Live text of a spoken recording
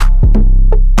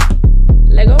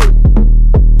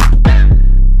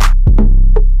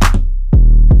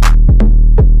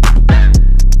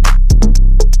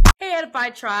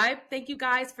tribe. Thank you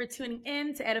guys for tuning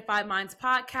in to Edified Minds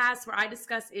podcast, where I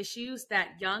discuss issues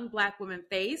that young Black women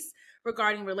face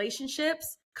regarding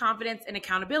relationships, confidence, and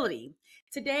accountability.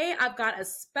 Today, I've got a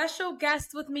special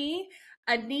guest with me,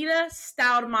 Anita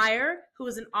Stoudmire, who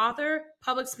is an author,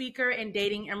 public speaker, and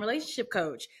dating and relationship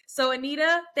coach. So,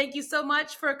 Anita, thank you so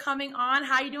much for coming on.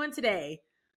 How are you doing today?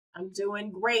 I'm doing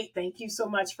great. Thank you so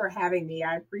much for having me.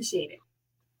 I appreciate it.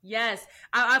 Yes,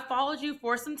 I followed you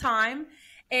for some time.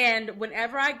 And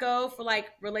whenever I go for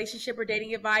like relationship or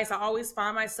dating advice, I always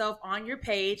find myself on your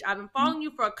page. I've been following you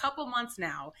for a couple months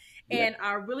now, and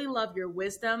I really love your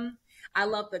wisdom. I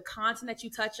love the content that you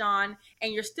touch on,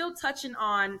 and you're still touching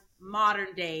on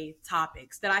modern day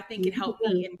topics that I think can help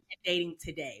me in dating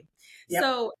today. Yep.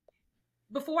 So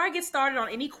before I get started on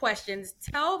any questions,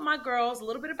 tell my girls a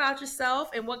little bit about yourself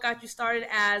and what got you started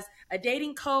as a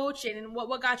dating coach and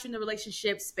what got you in the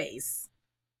relationship space.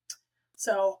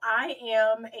 So I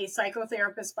am a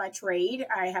psychotherapist by trade.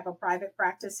 I have a private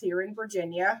practice here in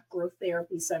Virginia, Growth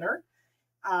Therapy Center.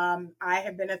 I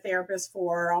have been a therapist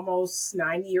for almost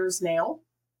 9 years now.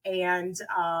 And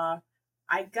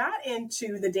I got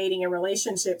into the dating and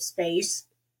relationship space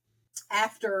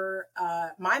after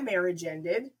my marriage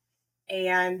ended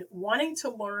and wanting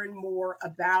to learn more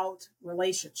about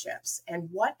relationships and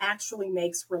what actually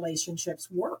makes relationships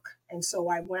work. And so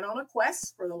I went on a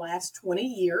quest for the last 20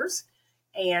 years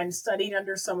and studied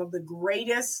under some of the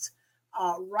greatest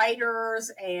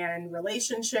writers and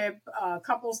relationship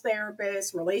couples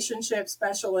therapists, relationship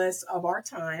specialists of our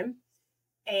time,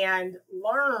 and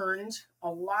learned a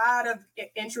lot of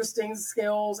interesting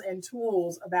skills and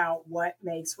tools about what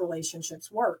makes relationships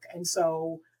work. And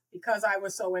so because I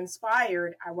was so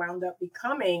inspired, I wound up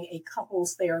becoming a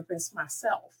couples therapist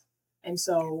myself. And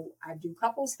so I do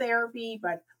couples therapy,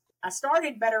 but I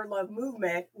started Better Love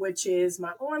Movement, which is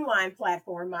my online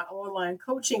platform, my online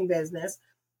coaching business,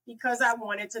 because I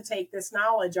wanted to take this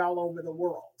knowledge all over the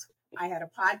world. I had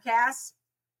a podcast.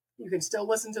 You can still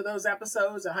listen to those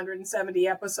episodes, 170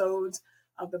 episodes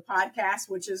of the podcast,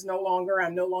 which is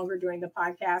I'm no longer doing the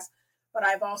podcast, but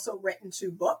I've also written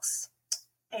 2 books.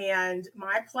 And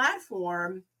my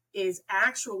platform is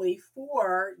actually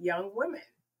for young women.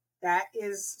 That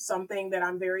is something that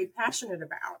I'm very passionate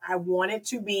about. I wanted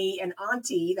to be an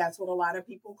auntie. That's what a lot of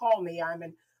people call me. I'm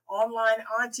an online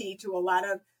auntie to a lot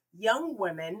of young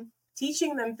women,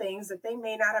 teaching them things that they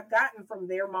may not have gotten from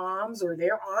their moms or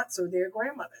their aunts or their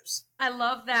grandmothers. I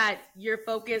love that you're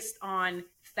focused on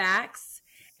facts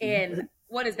and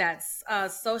what is that?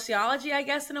 Sociology, I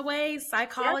guess, in a way,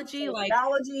 psychology,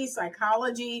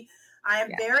 psychology. I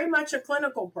am very much a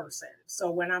clinical person.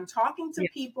 So when I'm talking to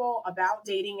people about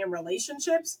dating and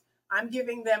relationships, I'm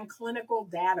giving them clinical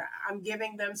data. I'm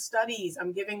giving them studies.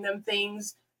 I'm giving them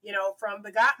things, from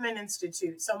the Gottman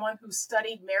Institute, someone who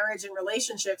studied marriage and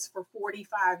relationships for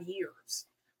 45 years.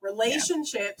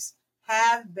 Relationships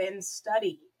have been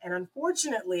studied. And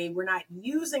unfortunately, we're not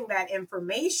using that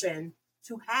information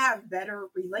to have better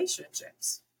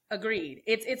relationships. Agreed.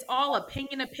 It's all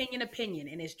opinion,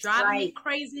 and it's driving me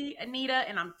crazy, Anita,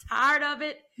 and I'm tired of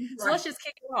it. So let's just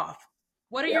kick it off.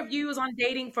 What are your views on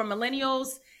dating for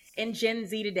millennials and Gen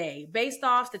Z today? Based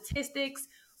off statistics,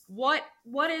 what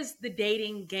is the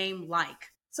dating game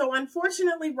like? So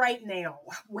unfortunately, right now,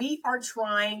 we are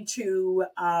trying to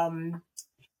reinvent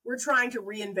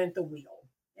the wheel.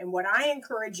 And what I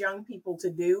encourage young people to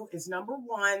do is, number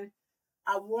one,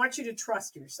 I want you to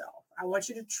trust yourself. I want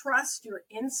you to trust your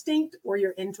instinct or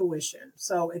your intuition.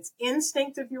 So it's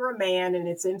instinct if you're a man and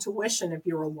it's intuition if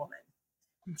you're a woman.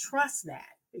 Trust that,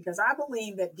 because I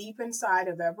believe that deep inside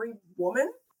of every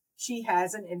woman, she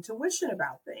has an intuition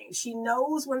about things. She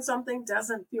knows when something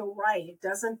doesn't feel right. It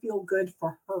doesn't feel good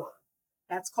for her.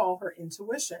 That's called her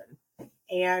intuition.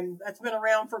 And that's been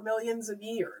around for millions of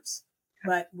years.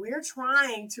 But we're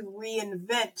trying to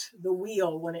reinvent the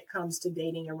wheel when it comes to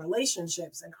dating and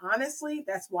relationships. And honestly,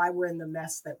 that's why we're in the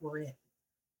mess that we're in.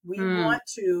 We want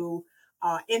to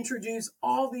introduce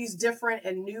all these different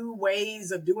and new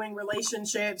ways of doing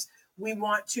relationships. We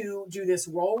want to do this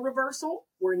role reversal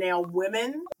where now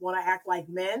women want to act like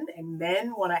men and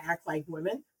men want to act like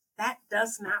women. That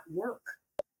does not work.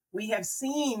 We have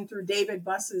seen through David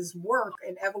Buss's work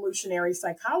in evolutionary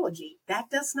psychology, that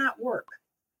does not work.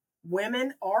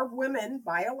 Women are women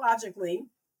biologically.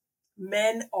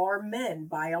 Men are men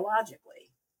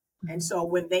biologically. And so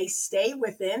when they stay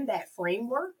within that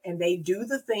framework and they do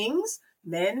the things,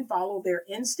 men follow their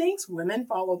instincts, women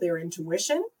follow their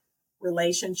intuition,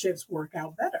 relationships work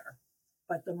out better.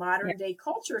 But the modern day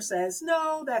culture says,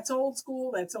 no, that's old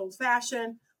school, that's old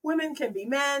fashioned. Women can be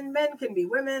men, men can be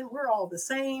women. We're all the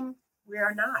same. We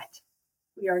are not.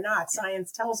 We are not.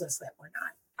 Science tells us that we're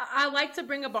not. I like to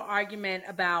bring up an argument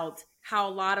about how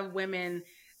a lot of women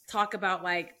talk about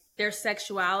like their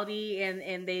sexuality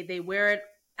and they wear it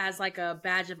as like a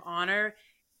badge of honor.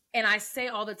 And I say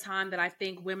all the time that I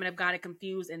think women have got it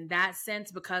confused in that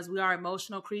sense because we are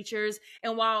emotional creatures.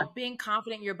 And while being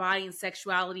confident in your body and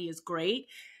sexuality is great,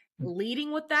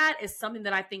 leading with that is something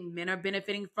that I think men are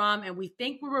benefiting from. And we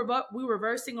think we're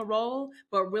reversing a role,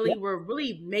 but really Yep. we're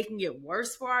really making it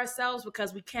worse for ourselves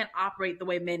because we can't operate the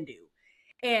way men do.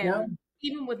 No. And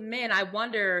even with men, I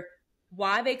wonder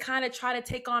why they kind of try to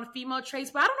take on female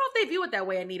traits. But I don't know if they view it that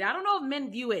way, Anita. I don't know if men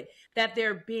view it that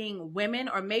they're being women,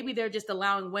 or maybe they're just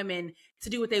allowing women to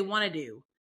do what they want to do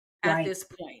at Right. this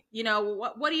point. You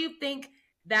know, what do you think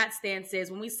that stance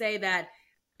is when we say that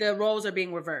the roles are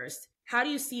being reversed? How do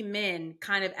you see men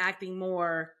kind of acting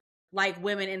more like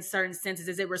women in certain senses?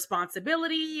 Is it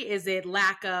responsibility? Is it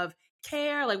lack of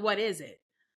care? Like, what is it?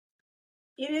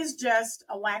 It is just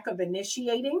a lack of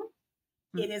initiating.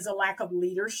 It is a lack of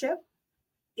leadership.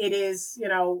 It is,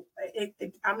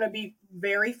 I'm going to be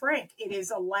very frank. It is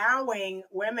allowing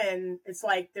women, it's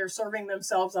like they're serving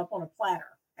themselves up on a platter.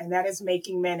 And that is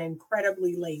making men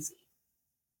incredibly lazy.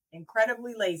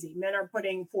 Incredibly lazy. Men are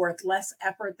putting forth less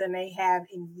effort than they have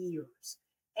in years.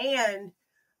 And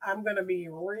I'm going to be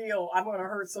real. I'm going to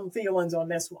hurt some feelings on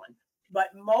this one. But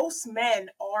most men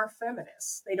are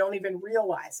feminists. They don't even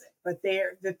realize it. But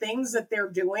the things that they're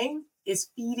doing is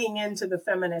feeding into the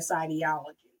feminist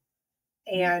ideology.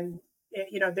 And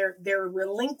they're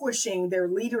relinquishing their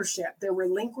leadership. They're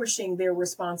relinquishing their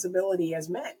responsibility as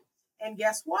men. And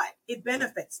guess what? It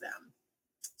benefits them.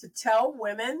 To tell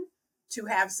women to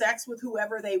have sex with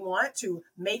whoever they want, to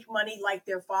make money like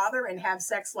their father and have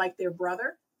sex like their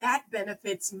brother, that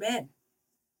benefits men.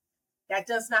 That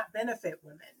does not benefit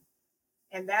women.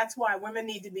 And that's why women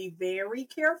need to be very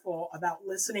careful about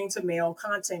listening to male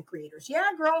content creators. Yeah,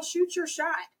 girl, shoot your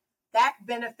shot. That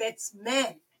benefits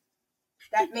men.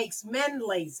 That makes men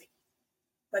lazy.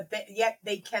 But yet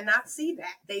they cannot see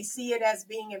that. They see it as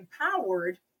being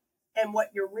empowered. And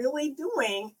what you're really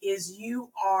doing is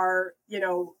you're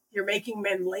making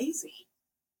men lazy.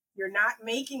 You're not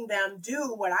making them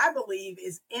do what I believe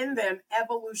is in them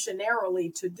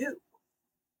evolutionarily to do.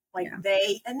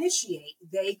 They initiate,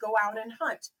 they go out and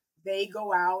hunt, they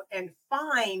go out and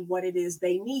find what it is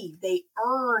they need. They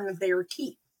earn their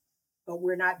keep. But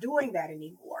we're not doing that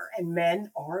anymore. And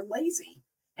men are lazy.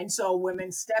 And so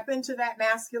women step into that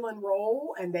masculine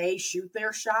role and they shoot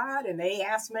their shot and they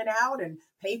ask men out and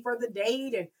pay for the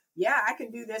date. And yeah, I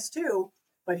can do this too.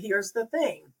 But here's the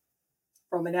thing.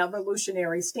 From an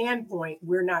evolutionary standpoint,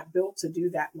 we're not built to do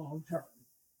that long term.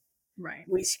 Right.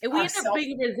 And we end up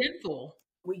being resentful.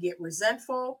 We get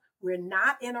resentful. We're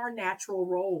not in our natural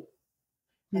role.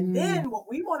 And then what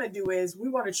we want to do is we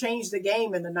want to change the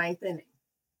game in the ninth inning.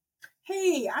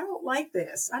 Hey, I don't like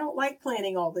this. I don't like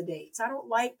planning all the dates. I don't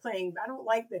like playing. I don't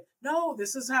like that. No,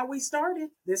 this is how we started.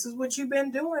 This is what you've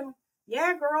been doing.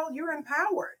 Yeah, girl, you're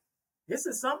empowered. This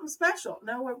is something special.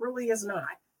 No, it really is not.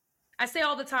 I say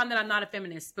all the time that I'm not a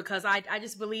feminist because I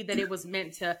just believe that it was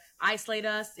meant to isolate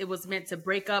us. It was meant to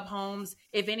break up homes,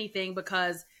 if anything,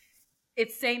 because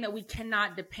it's saying that we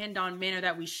cannot depend on men or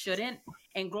that we shouldn't.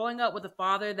 And growing up with a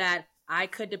father that I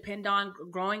could depend on,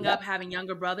 growing up having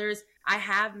younger brothers, I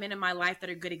have men in my life that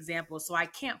are good examples. So I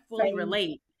can't fully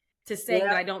relate to saying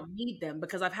that I don't need them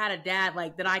because I've had a dad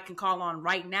like that I can call on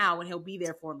right now and he'll be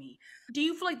there for me. Do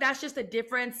you feel like that's just a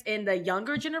difference in the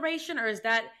younger generation, or is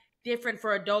that different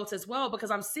for adults as well?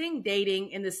 Because I'm seeing dating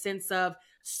in the sense of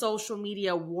social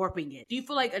media warping it. Do you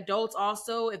feel like adults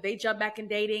also, if they jump back in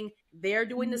dating, they're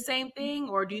doing the same thing?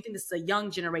 Or do you think this is a young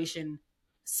generation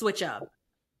switch up?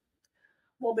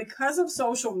 Well, because of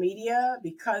social media,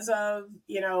 because of,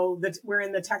 we're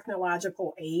in the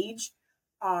technological age,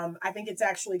 I think it's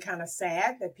actually kind of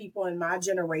sad that people in my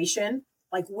generation,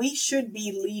 like we should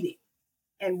be leading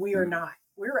and we are not.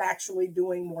 We're actually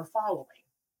doing more following.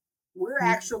 We're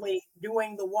actually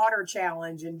doing the water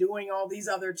challenge and doing all these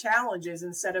other challenges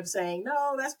instead of saying,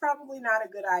 no, that's probably not a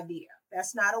good idea.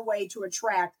 That's not a way to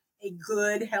attract a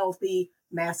good, healthy,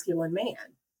 masculine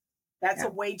man. That's a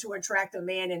way to attract a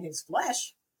man in his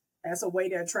flesh. That's a way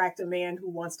to attract a man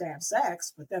who wants to have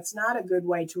sex, but that's not a good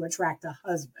way to attract a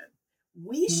husband.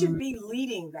 We should be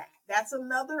leading that. That's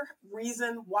another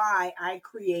reason why I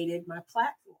created my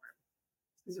platform,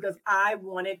 is because I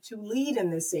wanted to lead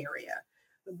in this area.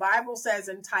 The Bible says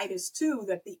in Titus 2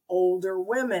 that the older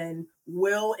women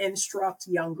will instruct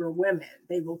younger women.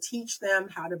 They will teach them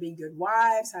how to be good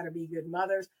wives, how to be good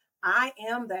mothers. I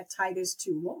am that Titus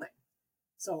 2 woman.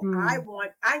 So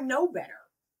I know better.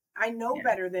 I know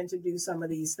better than to do some of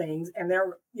these things. And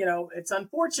they're, it's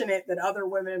unfortunate that other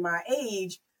women my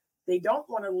age, they don't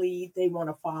want to lead, they want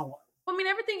to follow. I mean,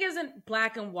 everything isn't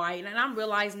black and white. And I'm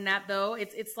realizing that, though.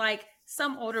 It's like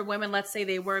some older women, let's say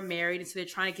they were married, and so they're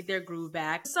trying to get their groove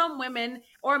back. Some women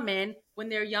or men, when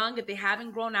they're young, if they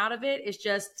haven't grown out of it, it's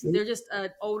just, they're just an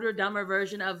older, dumber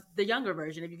version of the younger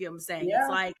version, if you get what I'm saying. Yeah. It's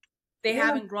like they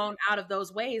haven't grown out of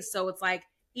those ways. So it's like,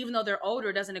 even though they're older,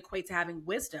 it doesn't equate to having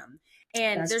wisdom.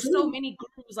 And there's so many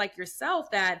gurus like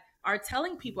yourself that are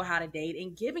telling people how to date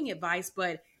and giving advice,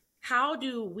 but how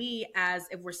do we, as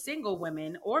if we're single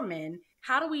women or men,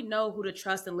 how do we know who to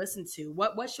trust and listen to?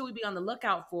 What should we be on the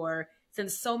lookout for,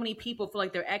 since so many people feel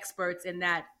like they're experts in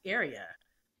that area?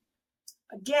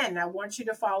 Again, I want you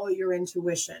to follow your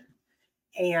intuition.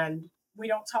 And we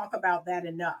don't talk about that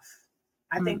enough.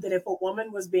 I think that if a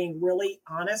woman was being really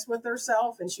honest with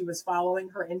herself and she was following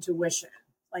her intuition,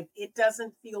 like, it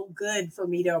doesn't feel good for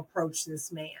me to approach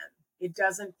this man. It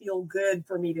doesn't feel good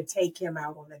for me to take him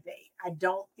out on a date. I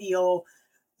don't feel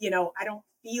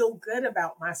good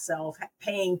about myself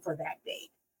paying for that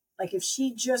date. Like, if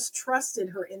she just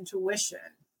trusted her intuition,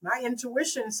 my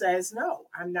intuition says, no,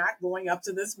 I'm not going up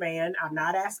to this man. I'm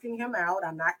not asking him out.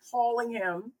 I'm not calling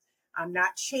him. I'm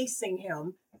not chasing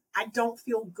him. I don't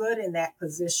feel good in that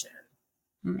position.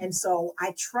 And so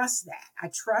I trust that. I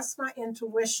trust my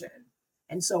intuition.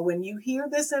 And so when you hear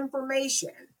this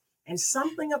information and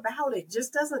something about it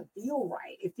just doesn't feel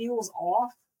right, it feels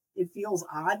off, it feels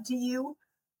odd to you,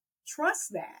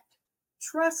 trust that.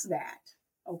 Trust that.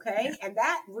 Okay. And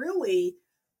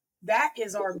that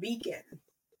is our beacon,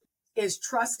 is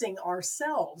trusting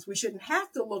ourselves. We shouldn't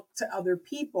have to look to other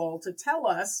people to tell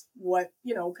us what,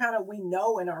 kind of we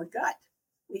know in our gut.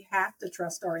 We have to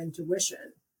trust our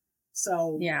intuition.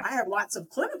 So I have lots of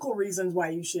clinical reasons why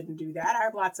you shouldn't do that. I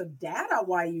have lots of data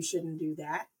why you shouldn't do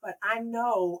that. But I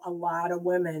know a lot of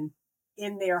women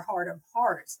in their heart of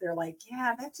hearts, they're like,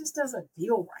 yeah, that just doesn't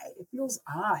feel right. It feels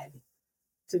odd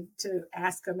to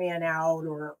ask a man out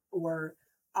or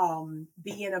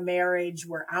be in a marriage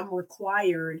where I'm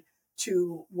required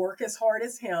to work as hard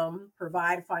as him,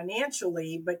 provide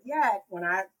financially, but yet when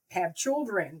I have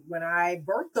children, when I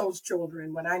birth those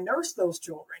children, when I nurse those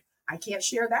children, I can't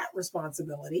share that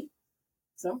responsibility.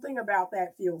 Something about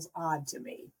that feels odd to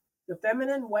me. The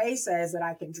feminine way says that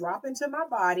I can drop into my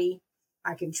body.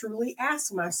 I can truly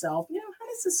ask myself, how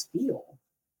does this feel?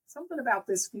 Something about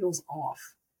this feels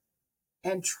off.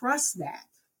 And trust that.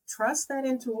 Trust that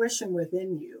intuition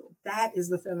within you. That is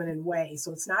the feminine way.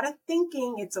 So it's not a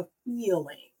thinking, it's a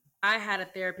feeling. I had a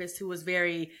therapist who was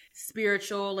very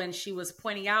spiritual, and she was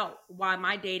pointing out why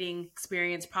my dating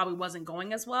experience probably wasn't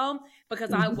going as well,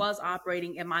 because I was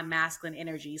operating in my masculine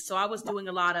energy. So I was doing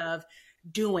a lot of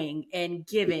doing and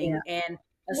giving and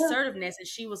assertiveness. And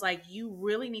she was like, you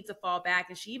really need to fall back.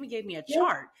 And she even gave me a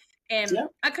chart. And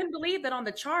I couldn't believe that on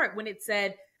the chart, when it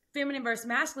said feminine versus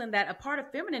masculine, that a part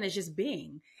of feminine is just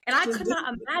being. And I could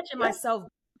not imagine myself.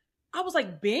 I was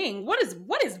like, being? What is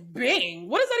being?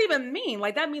 What does that even mean?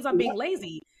 Like, that means I'm being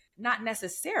lazy. Not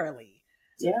necessarily.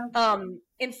 Yeah.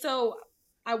 And so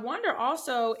I wonder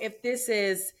also if this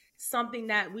is something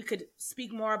that we could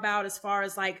speak more about as far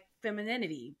as like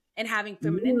femininity and having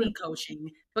femininity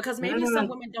coaching, because maybe some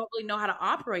women don't really know how to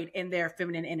operate in their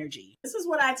feminine energy. This is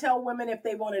what I tell women if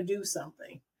they want to do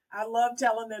something. I love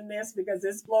telling them this because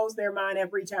this blows their mind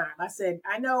every time. I said,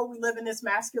 I know we live in this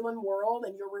masculine world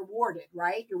and you're rewarded,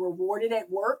 right? You're rewarded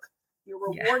at work. You're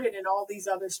rewarded in all these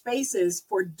other spaces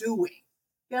for doing.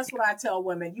 Guess what I tell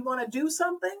women? You want to do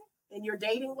something in your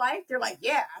dating life? They're like,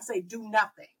 yeah. I say, do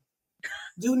nothing.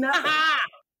 Do nothing.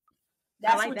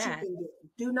 That's like what you can do.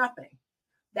 Do nothing.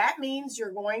 That means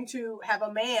you're going to have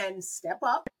a man step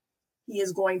up. He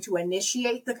is going to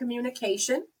initiate the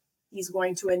communication. He's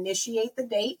going to initiate the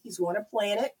date. He's going to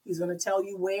plan it. He's going to tell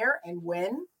you where and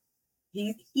when.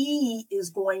 He is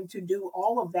going to do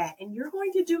all of that. And you're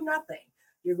going to do nothing.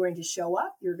 You're going to show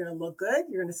up. You're going to look good.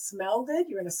 You're going to smell good.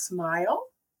 You're going to smile.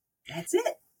 That's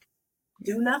it.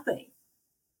 Do nothing.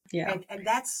 Yeah. And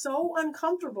that's so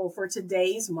uncomfortable for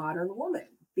today's modern woman,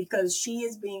 because she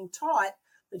is being taught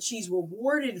that she's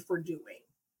rewarded for doing.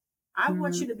 I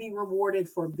want you to be rewarded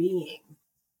for being.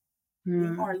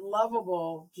 You are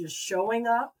lovable, just showing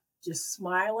up, just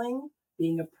smiling,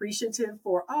 being appreciative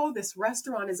for, oh, this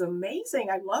restaurant is amazing.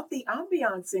 I love the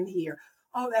ambiance in here.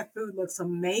 Oh, that food looks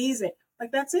amazing.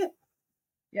 Like, that's it.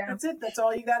 Yeah. That's it. That's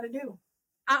all you got to do.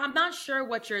 I'm not sure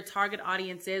what your target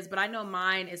audience is, but I know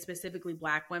mine is specifically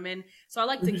Black women. So I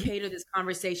like to cater this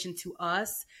conversation to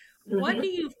us. What do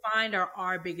you find are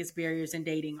our biggest barriers in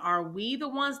dating? Are we the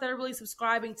ones that are really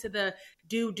subscribing to the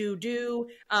do?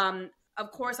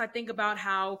 of course, I think about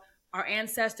how our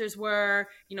ancestors were,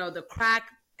 the crack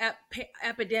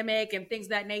epidemic and things of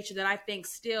that nature that I think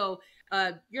still,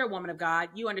 you're a woman of God.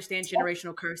 You understand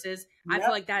generational curses. I feel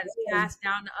Yep. like that is passed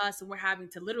down to us, and we're having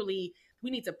to literally, we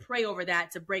need to pray over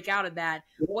that to break out of that.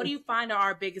 What do you find are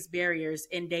our biggest barriers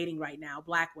in dating right now,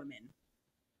 Black women?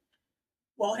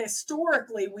 Well,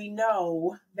 historically, we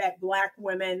know that Black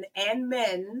women and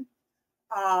men,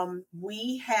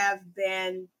 we have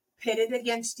been pitted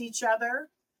against each other.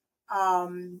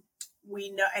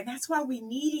 We know, and that's why we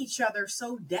need each other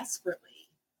so desperately.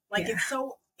 Like Yeah.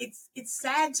 it's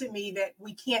sad to me that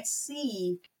we can't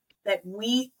see that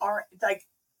we are like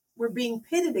we're being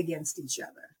pitted against each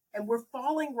other, and we're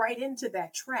falling right into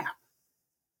that trap.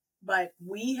 But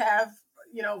we have,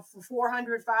 for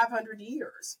 400, 500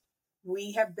 years,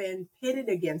 we have been pitted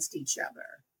against each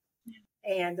other.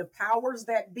 And the powers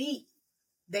that be,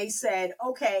 they said,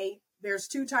 okay, there's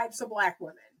two types of Black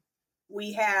women.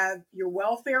 We have your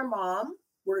welfare mom.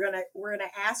 We're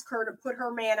gonna ask her to put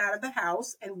her man out of the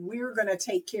house, and we're gonna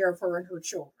take care of her and her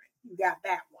children. You got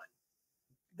that one.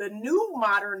 The new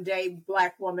modern day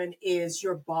Black woman is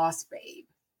your boss babe.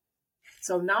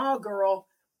 So now, girl,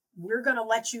 we're gonna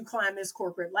let you climb this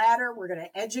corporate ladder. We're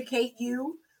gonna educate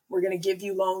you. We're gonna give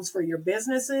you loans for your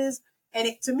businesses.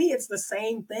 And to me, it's the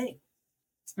same thing.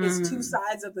 It's two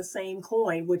sides of the same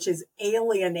coin, which is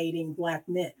alienating Black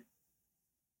men.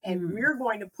 And we're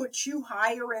going to put you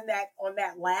higher on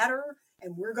that ladder,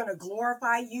 and we're going to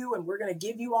glorify you, and we're going to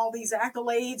give you all these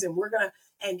accolades, and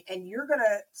and you're going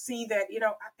to see that,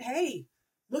 hey,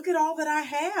 look at all that I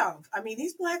have. I mean,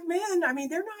 these Black men, I mean,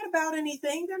 they're not about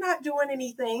anything. They're not doing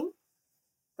anything.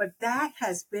 But that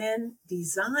has been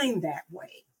designed that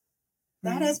way.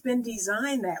 That has been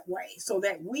designed that way so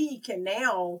that we can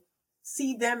now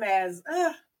see them as,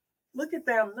 look at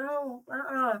them. No,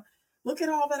 look at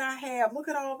all that I have. Look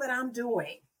at all that I'm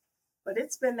doing. But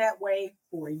it's been that way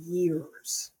for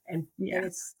years. And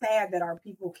it's sad that our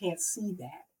people can't see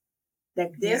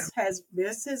that this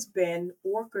has been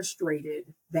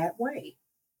orchestrated that way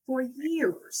for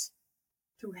years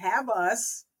to have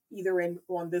us either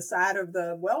on the side of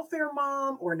the welfare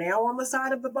mom or now on the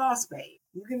side of the boss babe.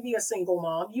 You can be a single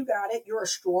mom. You got it. You're a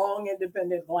strong,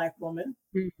 independent Black woman.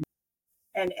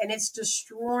 And it's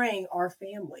destroying our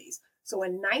families. So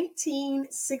in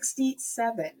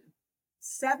 1967,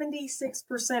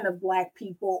 76% of Black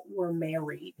people were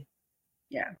married.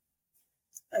 Yeah.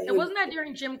 And wasn't that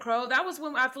during Jim Crow? That was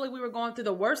when I feel like we were going through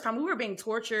the worst time. We were being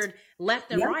tortured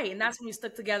left and right. And that's when we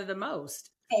stuck together the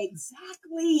most.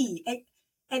 Exactly.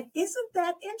 And isn't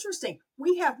that interesting?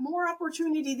 We have more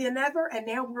opportunity than ever, and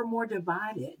now we're more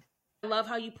divided. I love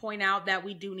how you point out that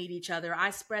we do need each other.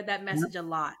 I spread that message a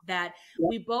lot, that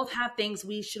we both have things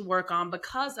we should work on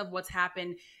because of what's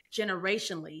happened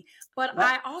generationally. But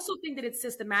I also think that it's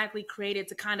systematically created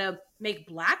to kind of make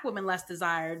Black women less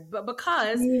desired. But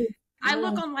because I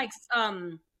look on like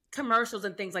commercials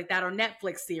and things like that, or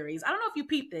Netflix series. I don't know if you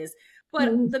peep this, but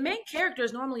the main character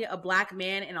is normally a Black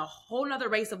man and a whole nother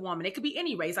race of woman. It could be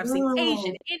any race. I've seen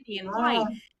Asian, Indian, white.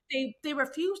 They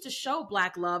refuse to show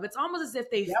Black love. It's almost as if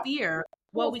they fear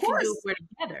what we can do if we're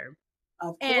together.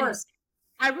 Of course.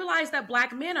 I realize that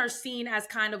Black men are seen as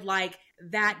kind of like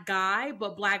that guy,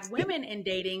 but Black women in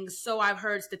dating, so I've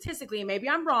heard statistically, and maybe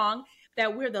I'm wrong,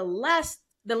 that we're the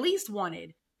least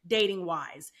wanted dating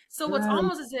wise. So it's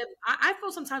almost as if I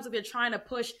feel sometimes if they're trying to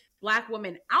push Black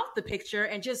women out the picture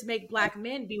and just make Black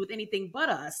men be with anything but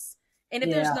us. And if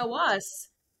there's no us,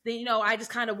 then, I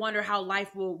just kind of wonder how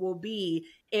life will be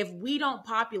if we don't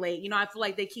populate. I feel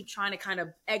like they keep trying to kind of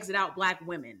exit out Black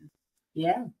women.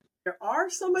 Yeah. There are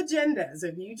some agendas.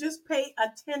 If you just pay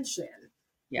attention,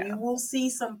 you will see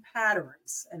some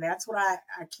patterns. And that's what I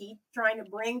keep trying to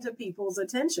bring to people's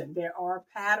attention. There are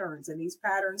patterns, and these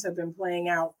patterns have been playing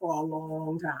out for a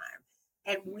long time.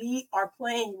 And we are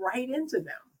playing right into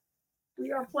them.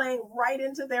 We are playing right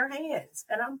into their hands.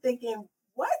 And I'm thinking,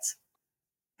 what?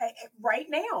 Right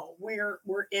now, we're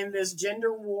in this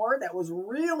gender war that was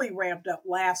really ramped up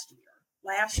last year.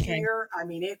 Last year, I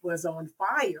mean, it was on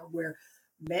fire where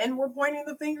men were pointing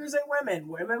the fingers at women.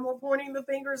 Women were pointing the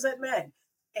fingers at men.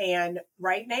 And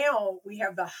right now, we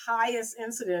have the highest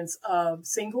incidence of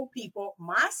single people.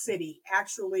 My city,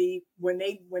 actually, when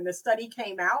the study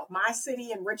came out, my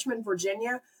city in Richmond,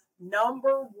 Virginia,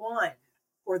 #1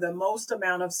 for the most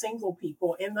amount of single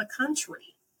people in the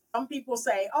country. Some people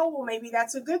say, oh, well, maybe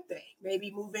that's a good thing. Maybe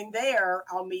moving there,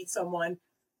 I'll meet someone.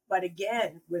 But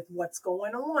again, with what's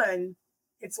going on,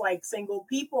 it's like single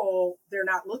people, they're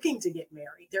not looking to get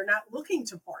married. They're not looking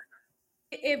to partner.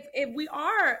 If we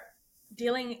are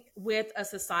dealing with a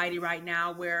society right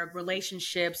now where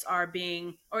relationships are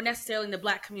being, or necessarily in the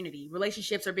Black community,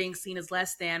 relationships are being seen as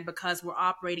less than because we're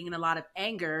operating in a lot of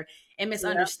anger and Yeah,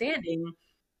 misunderstanding.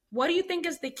 What do you think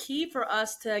is the key for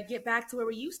us to get back to where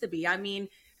we used to be? I mean,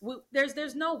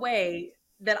 there's no way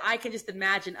that I can just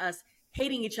imagine us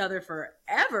hating each other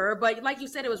forever. But like you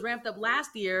said, it was ramped up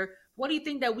last year. What do you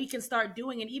think that we can start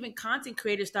doing, and even content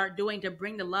creators start doing, to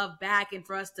bring the love back and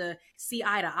for us to see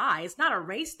eye to eye? It's not a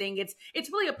race thing. It's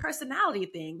really a personality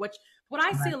thing. Which what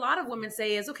I see right, a lot of women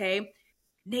say is, okay,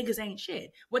 niggas ain't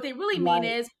shit. What they really mean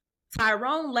right. is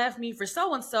Tyrone left me for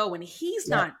so and so, and he's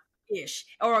Yep. not ish,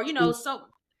 or so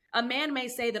a man may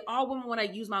say that all women want to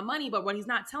use my money, but what he's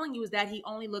not telling you is that he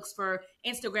only looks for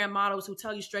Instagram models who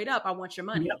tell you straight up, I want your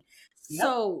Yep. money. Yep.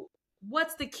 So,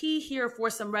 what's the key here for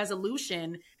some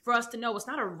resolution for us to know it's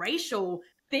not a racial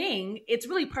thing? It's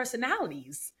really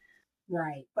personalities.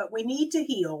 Right. But we need to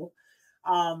heal.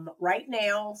 Right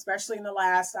now, especially in the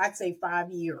last, I'd say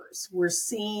 5 years, we're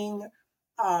seeing,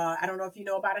 I don't know if you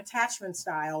know about attachment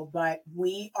style, but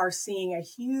we are seeing a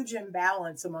huge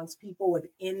imbalance amongst people with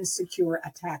insecure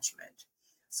attachment.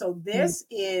 So Mm. this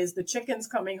is the chickens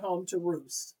coming home to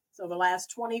roost. So the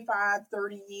last 25,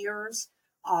 30 years,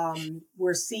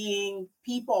 we're seeing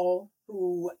people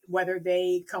who, whether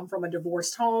they come from a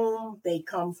divorced home, they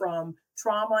come from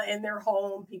trauma in their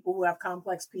home, people who have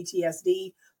complex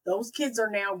PTSD, those kids are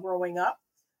now growing up.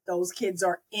 Those kids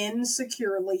are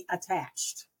insecurely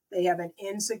attached. They have an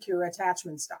insecure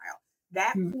attachment style.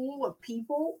 That Mm. pool of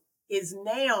people is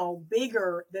now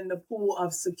bigger than the pool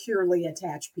of securely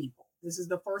attached people. This is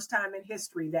the first time in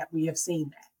history that we have seen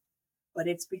that. But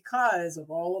it's because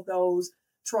of all of those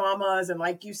traumas and,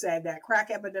 like you said, that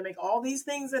crack epidemic, all these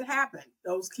things that happened.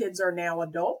 Those kids are now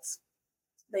adults.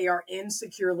 They are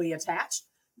insecurely attached.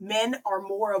 Men are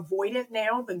more avoidant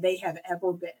now than they have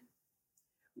ever been.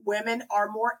 Women are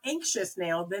more anxious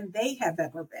now than they have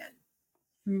ever been.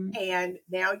 Mm. And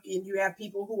now you have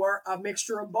people who are a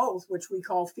mixture of both, which we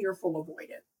call fearful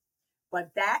avoidant.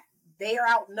 But that they are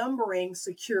outnumbering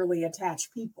securely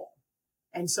attached people.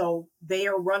 And so they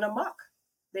are run amok.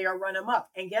 They are run amok.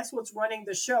 And guess what's running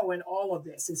the show in all of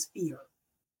this is fear.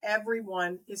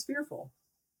 Everyone is fearful.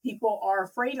 People are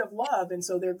afraid of love, and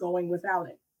so they're going without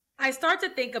it. I start to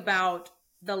think about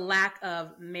the lack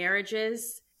of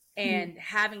marriages Hmm. and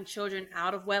having children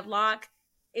out of wedlock.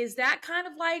 Is that kind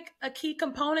of like a key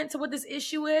component to what this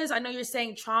issue is? I know you're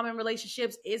saying trauma in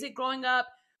relationships. Is it growing up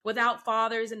without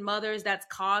fathers and mothers that's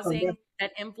Oh, causing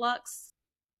that influx?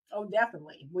 oh,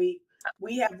 definitely.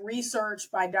 We have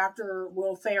research by Dr.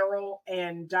 Will Farrell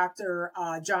and Dr.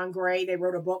 John Gray. They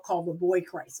wrote a book called The Boy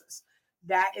Crisis.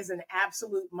 That is an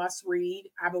absolute must read.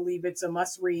 I believe it's a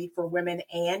must read for women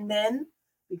and men,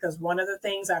 because one of the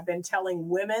things I've been telling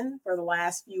women for the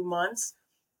last few months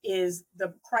is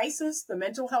the crisis, the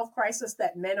mental health crisis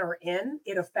that men are in,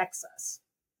 it affects us.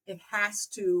 It has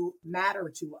to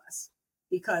matter to us,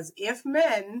 because if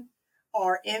men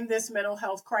are in this mental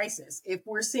health crisis, if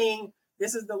we're seeing,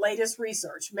 this is the latest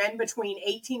research, men between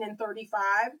 18 and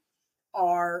 35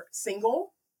 are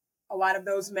single. A lot of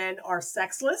those men are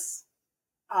sexless.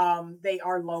 They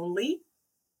are lonely.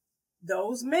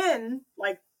 Those men,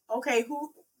 like, okay,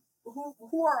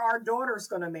 who are our daughters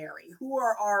going to marry? Who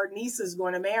are our nieces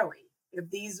going to marry? If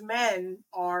these men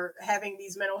are having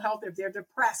these mental health, if they're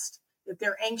depressed, if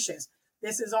they're anxious,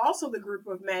 this is also the group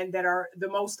of men that are the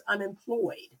most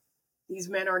unemployed. These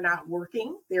men are not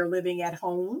working. They're living at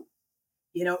home.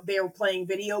 You know, they're playing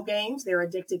video games. They're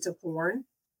addicted to porn.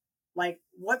 Like,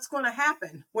 what's going to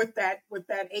happen with that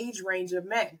age range of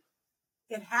men?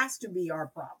 It has to be our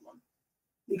problem,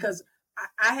 because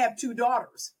I have two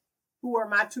daughters. Who are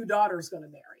my two daughters going to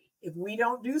marry? If we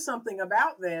don't do something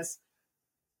about this,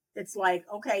 it's like,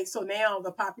 okay, so now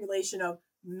the population of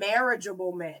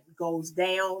marriageable men goes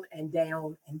down and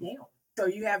down and down. So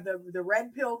you have the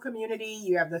red pill community,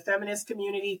 you have the feminist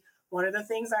community. One of the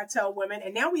things I tell women,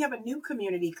 and now we have a new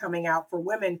community coming out for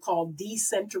women called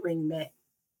decentering men.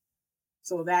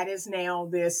 So that is now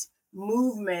this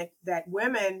movement that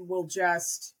women will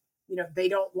just, they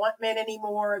don't want men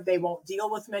anymore. They won't deal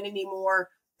with men anymore.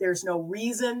 There's no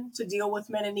reason to deal with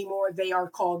men anymore. They are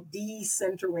called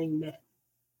decentering men.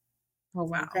 Oh,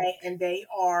 wow. Okay. And they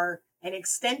are an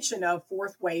extension of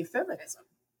fourth wave feminism.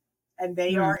 And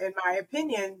they Mm. are, in my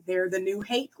opinion, they're the new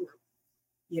hate group.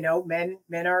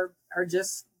 Men are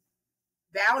just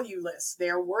valueless.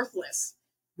 They're worthless.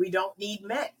 We don't need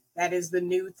men. That is the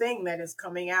new thing that is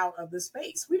coming out of the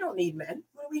space. We don't need men.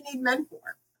 What do we need men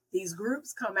for? These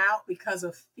groups come out because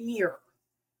of fear.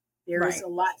 There is Right. a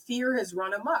lot, fear has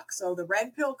run amok. So the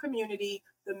red pill community,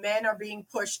 the men are being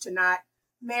pushed to not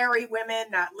marry women,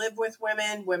 not live with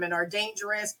women. Women are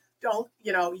dangerous. Don't,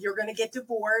 you're going to get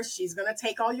divorced. She's going to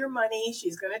take all your money.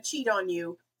 She's going to cheat on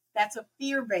you. That's a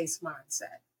fear-based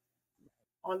mindset.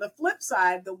 On the flip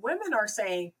side, the women are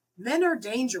saying men are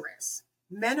dangerous.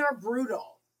 Men are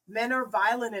brutal. Men are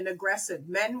violent and aggressive.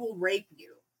 Men will rape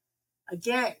you.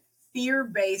 Again,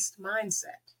 fear-based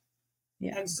mindset.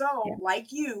 Yeah. And so,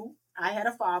 like you, I had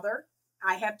a father.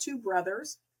 I have 2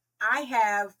 brothers. I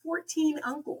have 14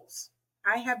 uncles.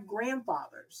 I have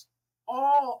grandfathers,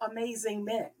 all amazing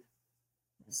men.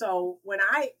 So when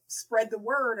I spread the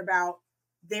word about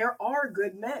there are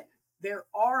good men, there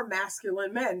are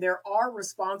masculine men, there are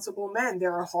responsible men,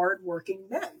 there are hardworking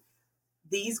men.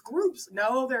 These groups,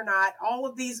 no, they're not. All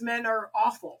of these men are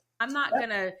awful. I'm not going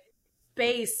to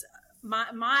base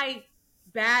my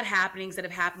bad happenings that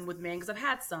have happened with men, because I've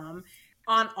had some,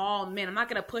 on all men. I'm not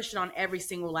going to push it on every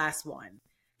single last one.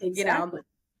 Exactly.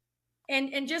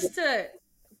 And just to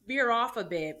veer off a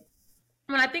bit,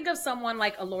 when I think of someone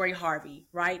like a Lori Harvey,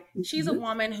 right? Mm-hmm. She's a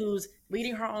woman who's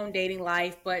leading her own dating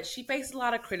life, but she faces a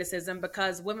lot of criticism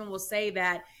because women will say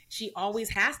that she always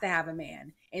has to have a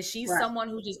man. And she's someone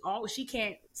who just always, she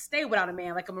can't stay without a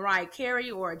man, like a Mariah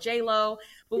Carey or a J-Lo.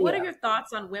 But what are your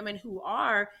thoughts on women who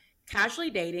are casually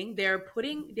dating? They're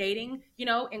putting dating,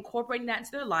 incorporating that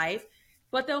into their life,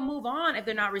 but they'll move on if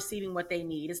they're not receiving what they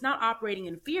need. It's not operating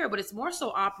in fear, but it's more so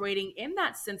operating in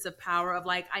that sense of power of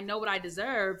like, I know what I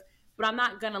deserve, but I'm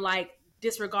not going to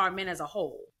disregard men as a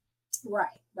whole. Right.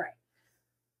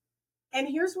 And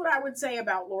here's what I would say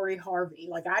about Lori Harvey.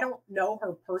 I don't know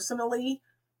her personally.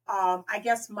 I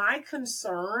guess my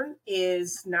concern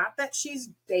is not that she's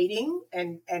dating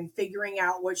and figuring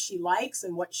out what she likes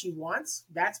and what she wants.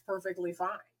 That's perfectly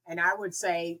fine. And I would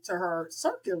say to her,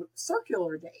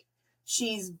 circular date.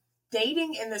 She's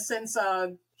dating in the sense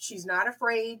of she's not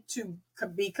afraid to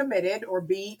be committed or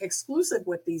be exclusive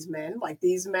with these men. Like,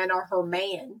 these men are her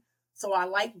man. So I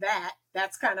like that.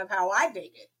 That's kind of how I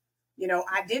dated.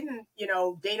 I didn't,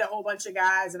 date a whole bunch of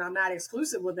guys and I'm not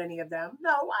exclusive with any of them.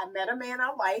 No, I met a man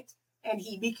I liked and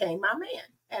he became my man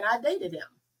and I dated him.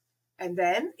 And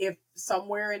then if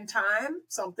somewhere in time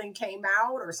something came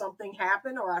out or something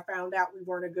happened or I found out we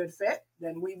weren't a good fit,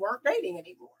 then we weren't dating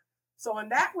anymore. So in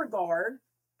that regard,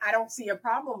 I don't see a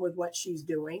problem with what she's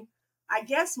doing. I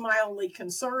guess my only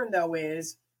concern, though,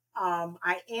 is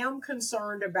I am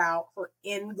concerned about her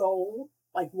end goal.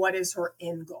 Like, what is her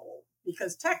end goal?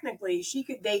 Because technically, she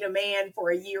could date a man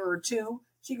for a year or 2.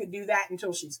 She could do that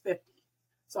until she's 50.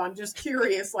 So I'm just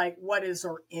curious, what is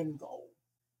her end goal?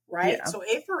 Right? Yeah. So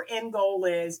if her end goal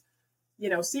is,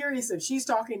 serious, if she's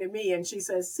talking to me and she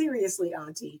says, seriously,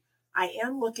 Auntie, I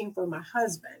am looking for my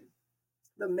husband.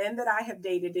 The men that I have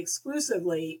dated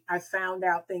exclusively, I found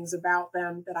out things about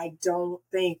them that I don't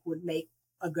think would make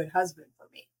a good husband for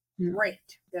me. Mm.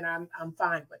 Great. Then I'm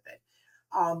fine with it.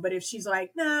 But if she's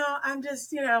like, no, I'm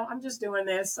just doing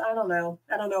this. I don't know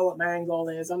what my end goal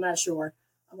is. I'm not sure.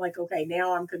 I'm like, okay,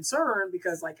 now I'm concerned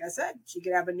because, like I said, she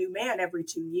could have a new man every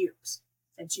 2 years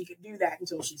and she could do that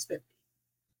until she's 50.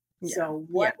 Yeah. So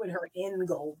what would her end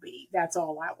goal be? That's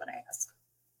all I would ask.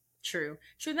 True.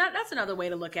 That's another way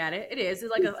to look at it. It is.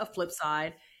 It's like a flip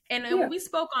side. And when we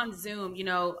spoke on Zoom,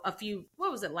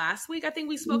 what was it, last week? I think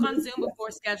we spoke on Zoom before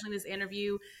scheduling this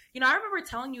interview. I remember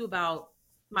telling you about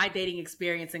my dating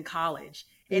experience in college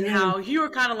and how you were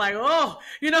kind of like, oh,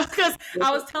 because I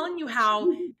was telling you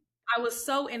how I was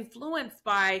so influenced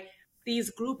by these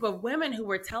group of women who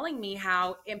were telling me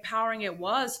how empowering it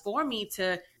was for me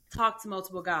to talk to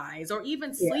multiple guys or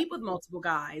even sleep with multiple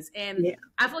guys. And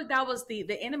I feel like that was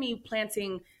the enemy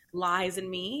planting lies in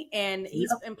me. And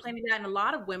he's implanting that in a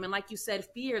lot of women. Like you said,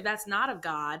 fear, that's not of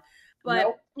God.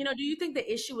 But, do you think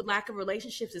the issue with lack of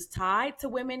relationships is tied to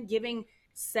women giving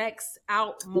sex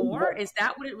out more? Is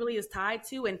that what it really is tied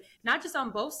to? And not just on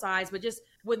both sides, but just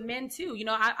with men too.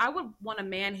 I would want a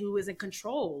man who is in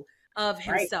control of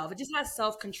himself. Right. It just has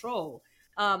self-control.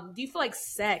 Do you feel like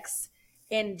sex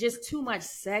and just too much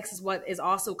sex is what is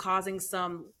also causing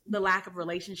the lack of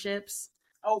relationships?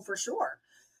 Oh, for sure.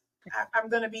 I'm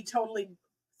going to be totally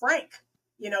frank.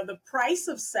 The price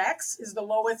of sex is the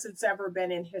lowest it's ever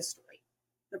been in history.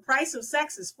 The price of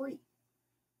sex is free.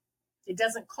 It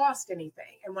doesn't cost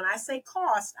anything. And when I say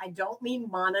cost, I don't mean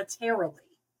monetarily.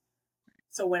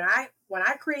 So when I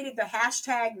created the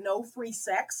hashtag no free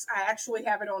sex, I actually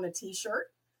have it on a t-shirt.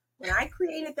 When I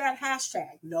created that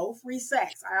hashtag, no free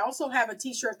sex, I also have a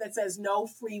t-shirt that says no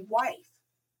free wife.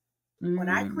 Mm. When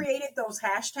I created those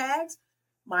hashtags,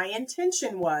 my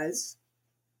intention was,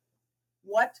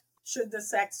 what should the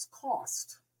sex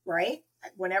cost, right?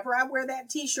 Whenever I wear that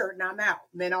t-shirt and I'm out,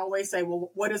 men always say,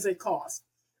 well, what does it cost?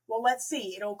 Well, let's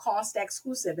see. It'll cost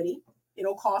exclusivity.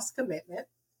 It'll cost commitment.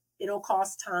 It'll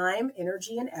cost time,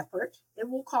 energy, and effort. It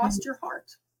will cost your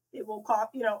heart. It will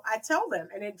cost, I tell them,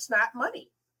 and it's not money,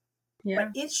 but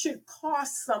it should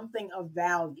cost something of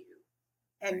value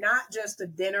and not just a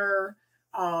dinner,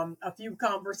 a few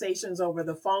conversations over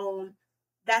the phone.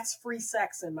 That's free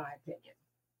sex, in my opinion.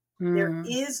 There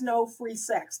is no free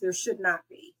sex. There should not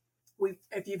be.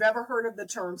 If you've ever heard of the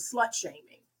term slut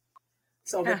shaming.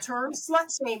 So the term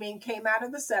slut shaming came out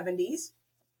of the 70s,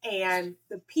 and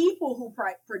the people who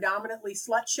predominantly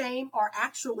slut shame are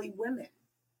actually women.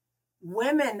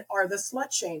 Women are the slut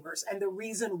shamers. And the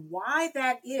reason why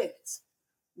that is,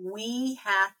 we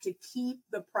have to keep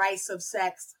the price of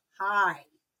sex high.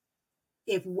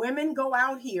 If women go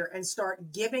out here and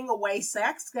start giving away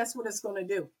sex, guess what it's going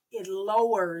to do? It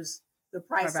lowers the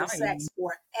price of sex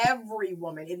for every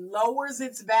woman. It lowers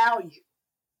its value.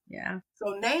 Yeah.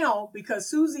 So now, because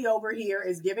Susie over here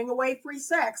is giving away free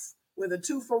sex with a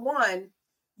 2-for-1,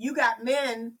 you got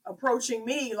men approaching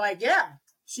me like, yeah,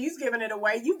 she's giving it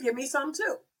away. You give me some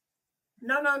too.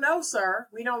 No, sir.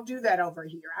 We don't do that over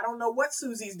here. I don't know what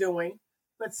Susie's doing,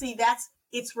 but see,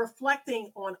 it's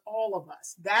reflecting on all of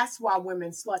us. That's why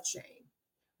women slut shame.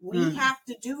 We have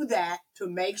to do that to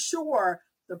make sure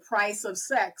the price of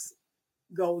sex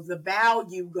the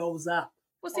value goes up.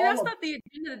 Well, see, that's not the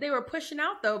agenda that they were pushing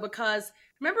out, though, because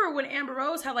remember when Amber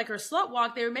Rose had like her slut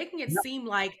walk, they were making it seem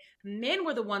like men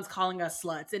were the ones calling us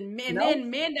sluts. And then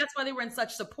men, that's why they were in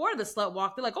such support of the slut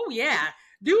walk. They're like, oh, yeah,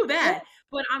 do that.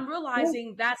 But I'm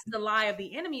realizing that's the lie of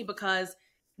the enemy, because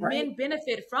men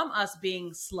benefit from us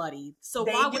being slutty. So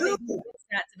why would they do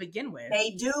that to begin with?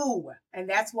 They do. And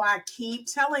that's why I keep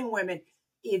telling women,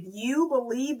 if you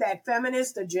believe that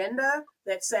feminist agenda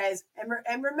that says,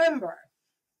 and remember,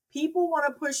 people want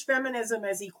to push feminism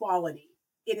as equality.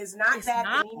 It is not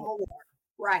anymore.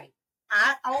 Right.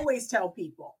 I always tell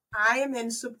people, I am in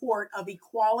support of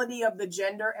equality of the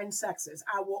gender and sexes.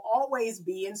 I will always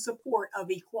be in support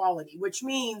of equality, which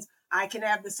means I can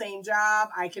have the same job.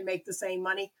 I can make the same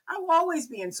money. I will always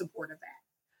be in support of that.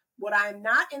 What I'm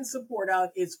not in support of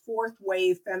is fourth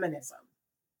wave feminism.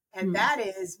 And that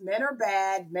is men are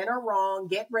bad, men are wrong,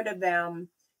 get rid of them,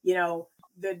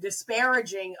 the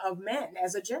disparaging of men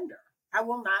as a gender. I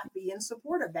will not be in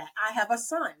support of that. I have a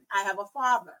son. I have a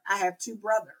father. I have 2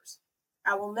 brothers.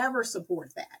 I will never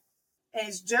support that. And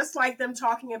it's just like them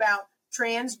talking about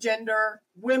transgender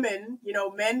women,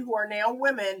 men who are now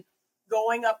women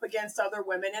going up against other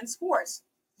women in sports.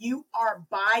 You are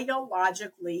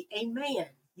biologically a man.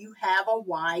 You have a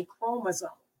Y chromosome.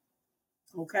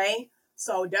 Okay?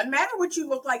 So it doesn't matter what you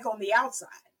look like on the outside.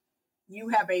 You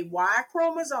have a Y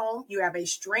chromosome. You have a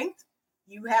strength.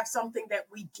 You have something that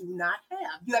we do not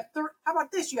have. You have how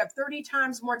about this? You have 30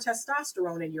 times more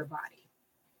testosterone in your body.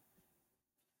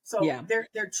 So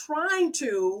they're trying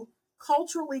to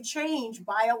culturally change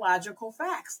biological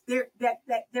facts.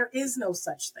 There is no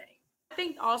such thing. I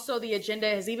think also the agenda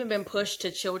has even been pushed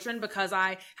to children, because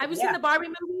have you seen the Barbie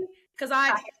movie? Because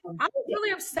I'm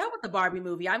really upset with the Barbie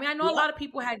movie. I mean, I know a lot of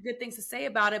people had good things to say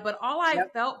about it, but all I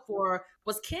felt for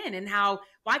was Ken, and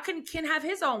why couldn't Ken have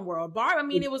his own world? I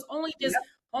mean, it was only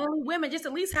only women. Just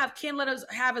at least have Ken let us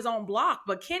have his own block,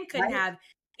 but Ken couldn't have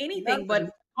anything.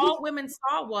 But all women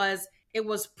saw was it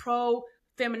was pro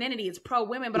femininity, it's pro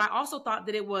women. But I also thought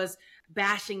that it was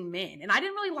bashing men, and I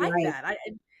didn't really like that.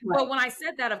 But when I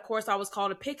said that, of course, I was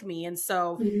called a pick me, and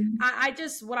so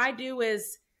what I do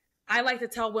is, I like to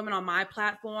tell women on my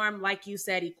platform, like you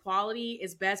said, equality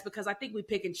is best, because I think we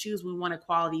pick and choose when we want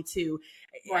equality too.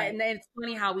 Right. And it's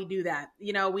funny how we do that.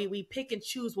 We pick and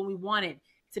choose when we want it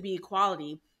to be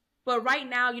equality. But right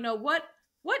now, what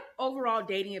overall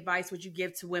dating advice would you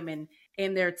give to women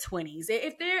in their 20s?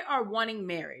 If they are wanting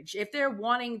marriage, if they're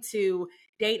wanting to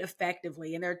date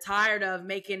effectively and they're tired of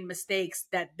making mistakes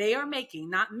that they are making,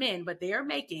 not men, but they are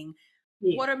making,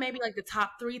 what are maybe like the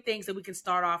top 3 things that we can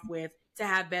start off with to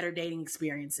have better dating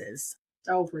experiences?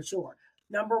 Oh, for sure.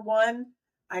 Number 1,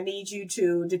 I need you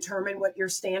to determine what your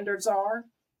standards are.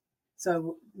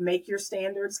 So make your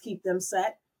standards, keep them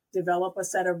set, develop a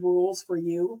set of rules for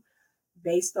you,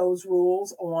 base those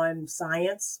rules on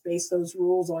science, base those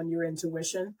rules on your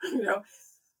intuition,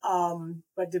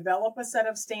 but develop a set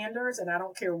of standards. And I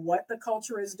don't care what the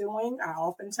culture is doing. I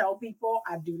often tell people,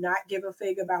 I do not give a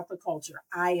fig about the culture.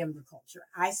 I am the culture.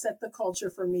 I set the culture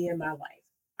for me in my life.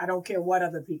 I don't care what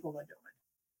other people are doing.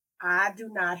 I do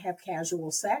not have casual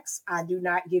sex. I do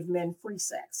not give men free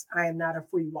sex. I am not a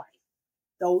free wife.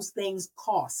 Those things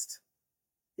cost.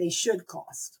 They should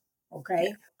cost. Okay.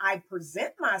 Yeah. I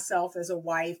present myself as a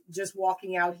wife just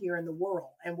walking out here in the world.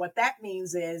 And what that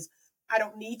means is I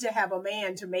don't need to have a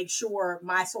man to make sure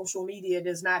my social media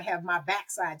does not have my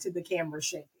backside to the camera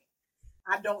shaking.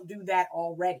 I don't do that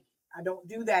already. I don't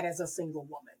do that as a single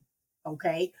woman.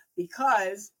 Okay.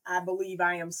 Because I believe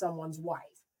I am someone's wife.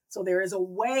 So there is a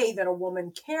way that a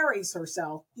woman carries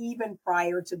herself even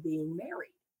prior to being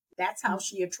married. That's how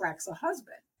she attracts a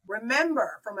husband.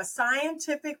 Remember, from a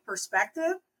scientific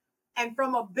perspective and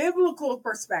from a biblical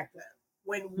perspective,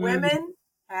 when women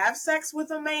have sex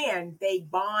with a man, they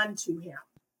bond to him.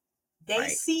 They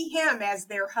see him as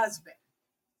their husband,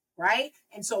 right?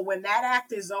 And so when that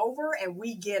act is over and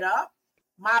we get up,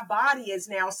 my body is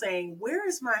now saying, where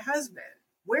is my husband?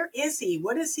 Where is he?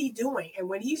 What is he doing? And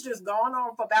when he's just gone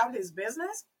off about his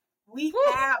business, we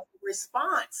have a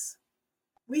response.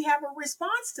 We have a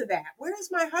response to that. Where is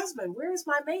my husband? Where is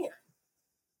my man?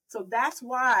 So that's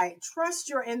why trust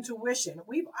your intuition.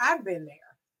 I've been there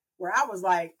where I was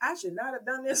like, I should not have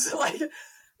done this. Like,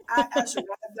 I should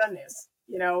not have done this.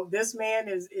 You know, this man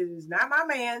is not my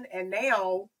man. And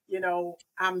now, you know,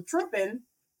 I'm tripping.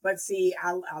 But see,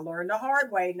 I learned the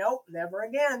hard way. Nope, never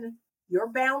again. Your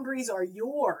boundaries are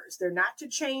yours. They're not to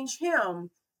change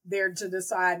him. They're to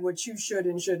decide what you should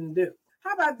and shouldn't do.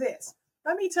 How about this?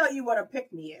 Let me tell you what a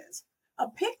pick-me is. A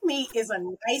pick-me is a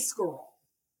nice girl.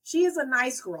 She is a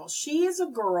nice girl. She is a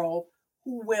girl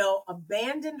who will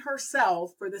abandon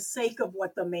herself for the sake of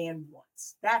what the man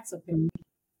wants. That's a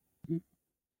pick-me.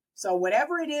 So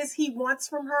whatever it is he wants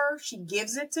from her, she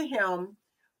gives it to him,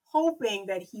 hoping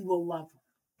that he will love her.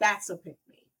 That's a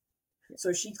pick-me.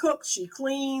 So she cooks, she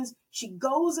cleans, she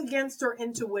goes against her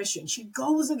intuition. She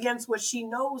goes against what she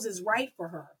knows is right for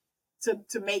her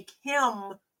to make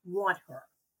him want her.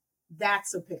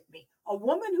 That's a pick-me. A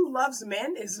woman who loves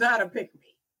men is not a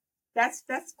pick-me. That's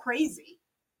crazy.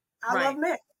 I love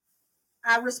men.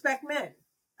 I respect men.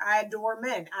 I adore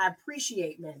men. I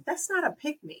appreciate men. That's not a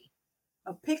pick-me.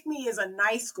 A pick-me is a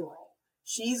nice girl.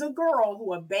 She's a girl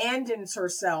who abandons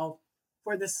herself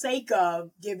for the sake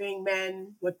of giving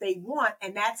men what they want,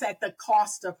 and that's at the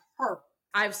cost of her.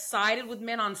 I've sided with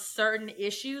men on certain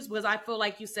issues because I feel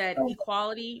like you said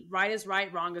equality, right is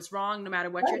right, wrong is wrong, no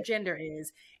matter what your gender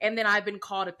is. And then I've been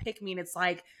called a pick me, and it's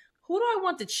like, who do I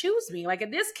want to choose me? Like in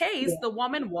this case, the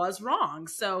woman was wrong.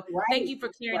 So thank you for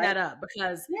clearing that up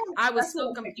because I was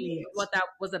so confused what that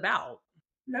was about.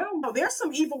 No, there's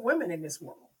some evil women in this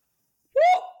world.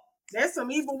 There's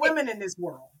some evil women in this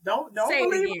world. Don't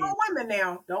believe all women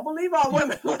now. Don't believe all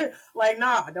women. Like,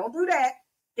 nah, don't do that.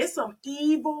 It's some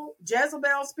evil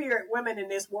Jezebel spirit women in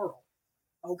this world.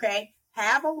 Okay?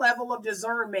 Have a level of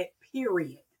discernment,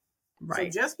 period.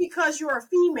 Right. So just because you're a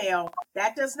female,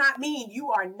 that does not mean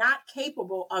you are not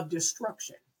capable of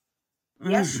destruction.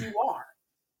 Yes, you are.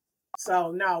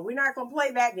 So no, we're not going to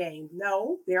play that game.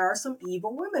 No, there are some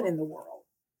evil women in the world.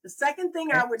 The second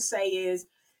thing I would say is,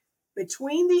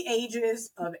 between the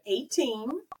ages of 18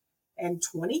 and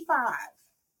 25,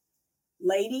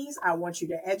 ladies, I want you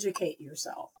to educate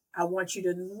yourself. I want you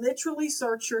to literally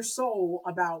search your soul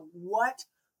about what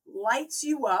lights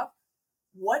you up,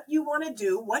 what you want to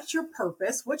do, what's your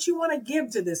purpose, what you want to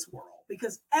give to this world.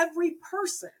 Because every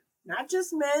person, not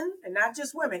just men and not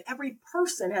just women, every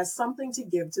person has something to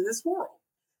give to this world.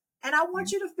 And I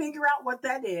want you to figure out what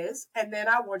that is. And then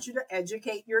I want you to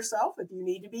educate yourself. If you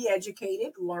need to be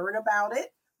educated, learn about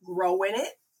it, grow in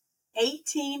it.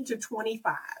 18 to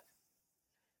 25.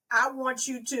 I want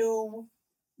you to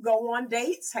go on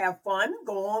dates, have fun,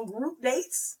 go on group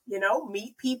dates,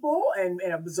 meet people and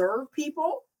observe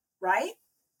people, right?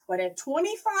 But at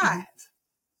 25,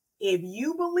 if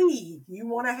you believe you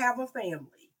want to have a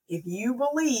family, if you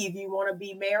believe you want to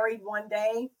be married one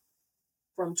day,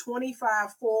 from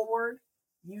 25 forward,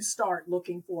 you start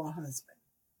looking for a husband.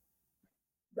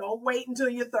 Don't wait until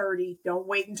you're 30. Don't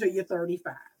wait until you're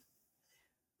 35.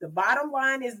 The bottom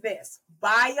line is this.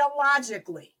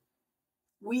 Biologically,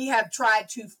 we have tried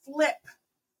to flip.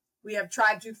 We have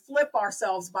tried to flip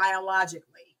ourselves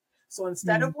biologically. So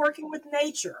instead of working with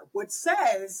nature, which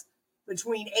says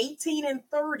between 18 and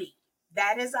 30,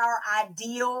 that is our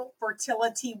ideal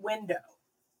fertility window.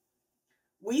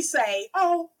 We say,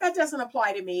 oh, that doesn't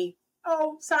apply to me.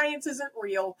 Oh, science isn't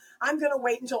real. I'm going to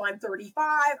wait until I'm 35.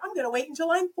 I'm going to wait until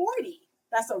I'm 40.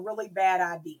 That's a really bad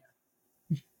idea.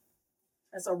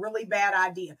 That's a really bad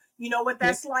idea. You know what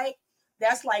that's like?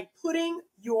 That's like putting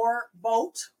your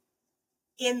boat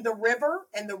in the river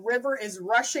and the river is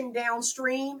rushing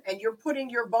downstream and you're putting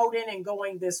your boat in and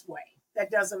going this way. That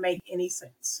doesn't make any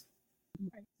sense.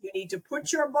 You need to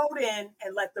put your boat in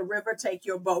and let the river take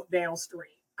your boat downstream.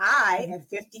 I, at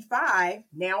 55,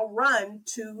 now run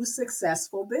 2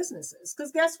 successful businesses.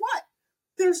 Because guess what?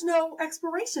 There's no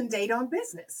expiration date on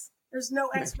business. There's no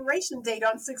expiration date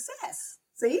on success.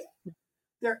 See?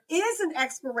 There is an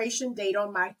expiration date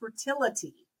on my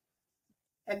fertility.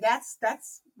 And that's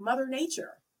Mother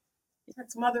Nature.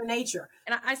 That's Mother Nature.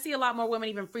 And I see a lot more women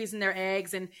even freezing their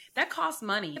eggs, and that costs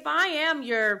money. If I am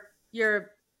your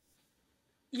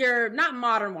not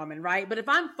modern woman, right? But if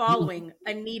I'm following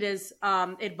Anita's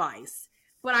advice,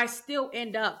 but I still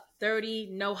end up 30,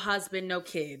 no husband, no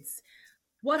kids,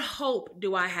 what hope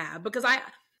do I have? Because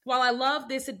while I love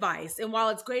this advice and while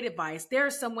it's great advice, there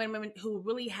are some women who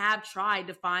really have tried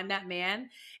to find that man.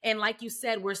 And like you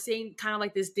said, we're seeing kind of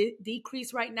like this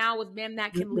decrease right now with men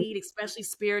that can lead, especially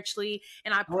spiritually.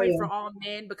 And I pray for all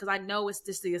men, because I know it's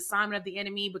just the assignment of the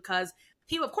enemy, because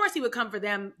of course he would come for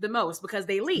them the most because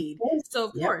they lead. So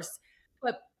of course,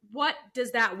 but what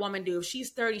does that woman do? If she's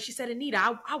 30, she said,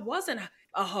 Anita, I wasn't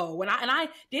a hoe, and I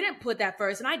didn't put that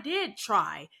first, and I did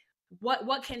try.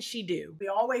 What can she do? We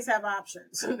always have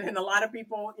options. And a lot of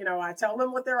people, I tell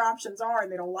them what their options are and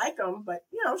they don't like them, but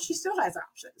she still has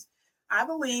options. I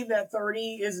believe that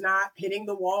 30 is not hitting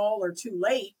the wall or too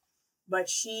late, but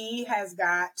she has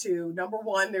got to, number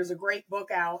one, there's a great book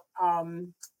out.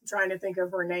 Trying to think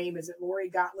of her name. Is it Lori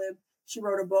Gottlieb? She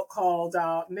wrote a book called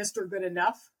Mr. Good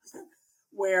Enough,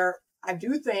 where I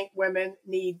do think women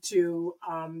need to,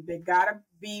 they've got to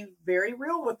be very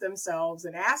real with themselves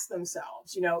and ask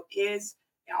themselves,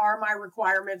 are my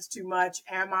requirements too much?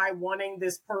 Am I wanting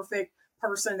this perfect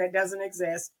person that doesn't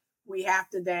exist? We have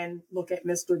to then look at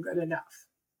Mr. Good Enough,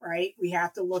 right? We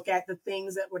have to look at the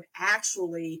things that would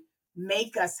actually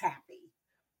make us happy.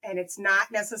 And it's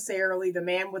not necessarily the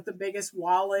man with the biggest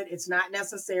wallet. It's not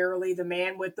necessarily the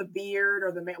man with the beard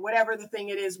or the man, whatever the thing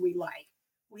it is we like.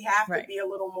 We have to be a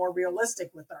little more realistic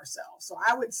with ourselves. So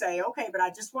I would say, okay, but I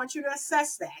just want you to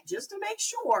assess that just to make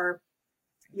sure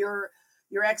your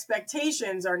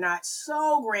expectations are not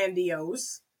so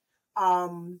grandiose.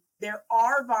 There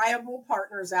are viable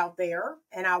partners out there,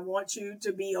 and I want you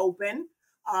to be open.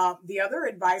 The other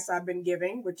advice I've been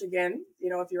giving, which again,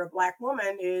 if you're a Black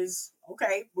woman, is,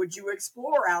 okay, would you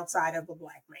explore outside of a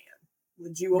Black man?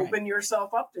 Would you open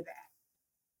yourself up to that?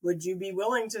 Would you be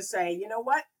willing to say, you know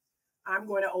what? I'm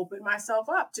going to open myself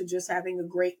up to just having a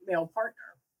great male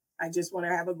partner. I just want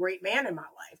to have a great man in my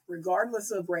life,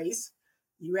 regardless of race.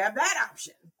 You have that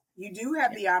option. You do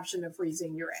have the option of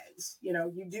freezing your eggs.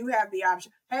 You do have the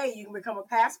option. Hey, you can become a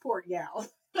passport gal.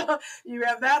 You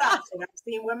have that option. I've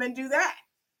seen women do that.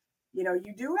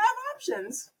 You do have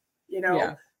options,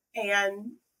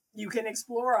 and you can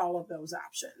explore all of those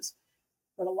options.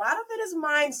 But a lot of it is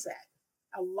mindset.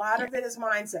 A lot of it is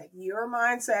mindset. Your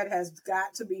mindset has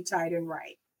got to be tight and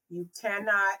right. You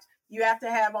have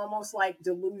to have almost like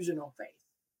delusional faith,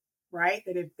 right?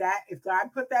 That if God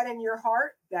put that in your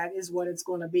heart, that is what it's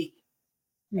going to be.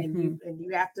 And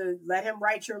you have to let him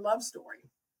write your love story.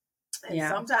 And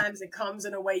sometimes it comes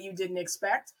in a way you didn't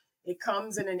expect. It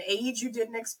comes in an age you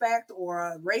didn't expect, or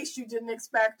a race you didn't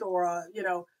expect, or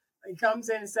it comes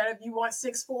in, instead of you want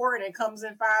 6'4" and it comes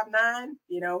in 5'9",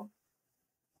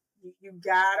 you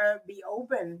gotta be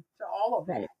open to all of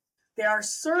that. There are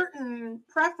certain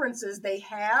preferences they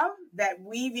have that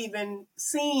we've even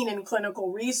seen in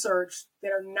clinical research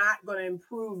that are not going to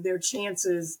improve their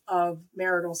chances of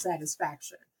marital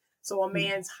satisfaction. So a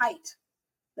man's height,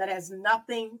 that has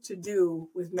nothing to do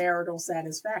with marital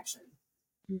satisfaction.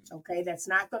 Okay, that's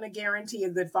not going to guarantee a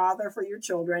good father for your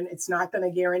children. It's not going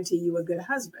to guarantee you a good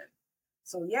husband.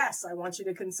 So yes, I want you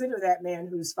to consider that man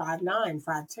who's 5'9",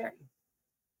 5'10".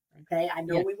 Okay, I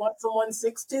know we want someone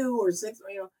 6'2" or 6,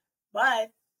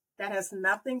 but that has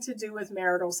nothing to do with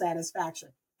marital satisfaction.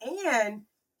 And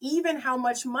even how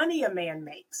much money a man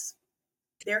makes.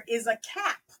 There is a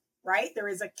cap, right? There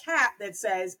is a cap that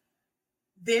says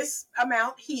this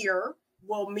amount here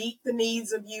will meet the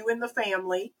needs of you and the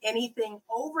family. Anything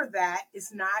over that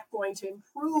is not going to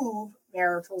improve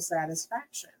marital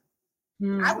satisfaction.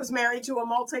 I was married to a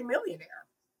multimillionaire.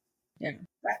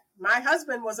 My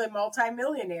husband was a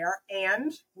multimillionaire,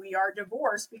 and we are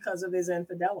divorced because of his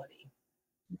infidelity.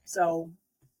 So,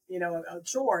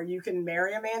 sure, you can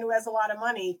marry a man who has a lot of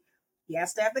money. He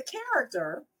has to have the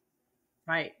character.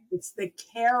 Right. It's the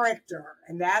character.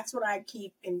 And that's what I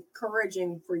keep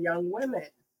encouraging for young women.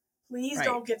 Please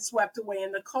don't get swept away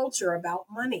in the culture about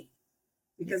money,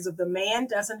 because if the man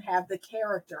doesn't have the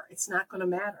character, it's not going to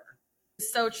matter.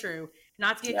 It's so true.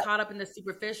 Not to get caught up in the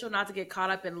superficial, not to get caught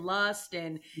up in lust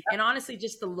and honestly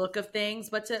just the look of things,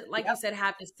 but to, like you said,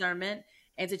 have discernment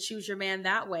and to choose your man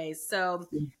that way. So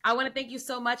I want to thank you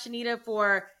so much, Anita,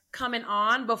 for coming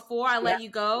on. Before I let you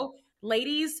go,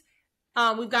 ladies,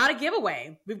 we've got a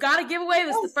giveaway.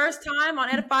 This is the first time on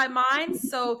Edified Minds.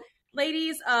 So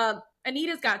ladies,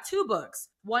 Anita's got 2 books.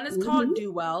 One is called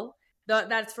Do Well.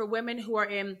 That's for women who are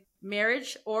in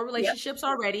marriage or Yep. relationships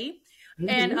already.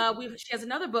 And Mm-hmm. she has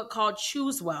another book called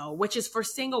Choose Well, which is for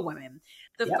single women.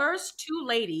 The Yep. first two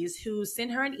ladies who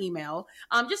sent her an email,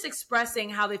 just expressing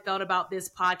how they felt about this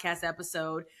podcast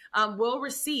episode, will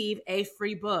receive a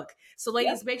free book. So, Yep.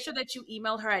 ladies, make sure that you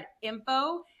email her at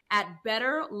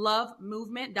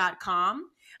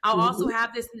info@betterlovemovement.com. I'll also Mm-hmm.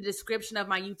 have this in the description of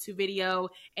my YouTube video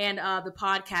and the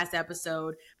podcast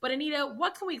episode. But Anita,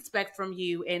 what can we expect from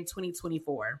you in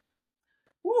 2024?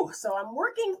 Ooh, so I'm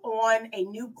working on a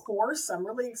new course. I'm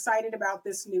really excited about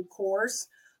this new course.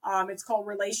 It's called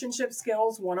Relationship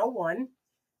Skills 101,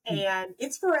 and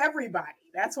it's for everybody.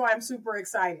 That's why I'm super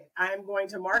excited. I'm going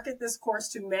to market this course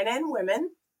to men and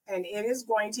women, and it is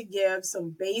going to give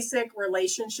some basic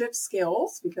relationship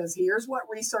skills because here's what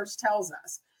research tells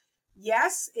us.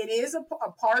 Yes, it is a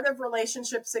part of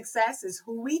relationship success is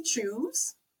who we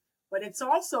choose, but it's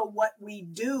also what we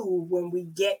do when we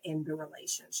get in the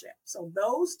relationship. So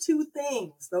those two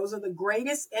things, those are the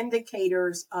greatest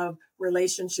indicators of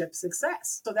relationship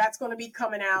success. So that's going to be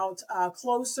coming out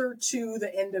closer to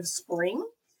the end of spring.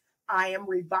 I am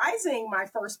revising my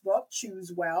first book,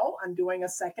 Choose Well. I'm doing a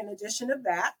second edition of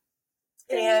that.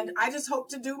 And I just hope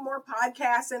to do more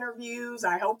podcast interviews.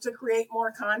 I hope to create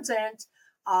more content.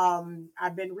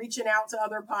 I've been reaching out to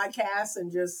other podcasts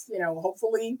and just,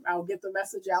 hopefully I'll get the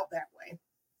message out that way.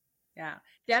 Yeah,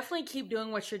 definitely keep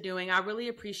doing what you're doing. I really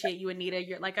appreciate you,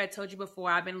 Anita. Like I told you before,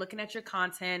 I've been looking at your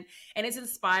content and it's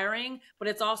inspiring, but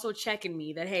it's also checking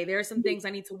me that, hey, there are some things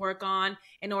I need to work on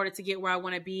in order to get where I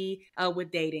want to be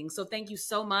with dating. So thank you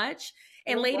so much.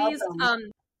 And You're ladies,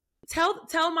 welcome.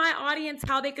 tell my audience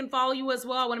how they can follow you as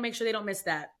well. I want to make sure they don't miss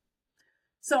that.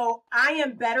 So I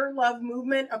am Better Love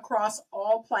Movement across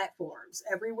all platforms.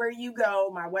 Everywhere you go,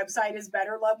 my website is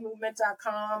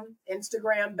betterlovemovement.com,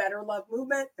 Instagram, Better Love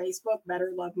Movement, Facebook,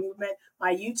 Better Love Movement.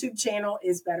 My YouTube channel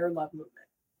is Better Love Movement.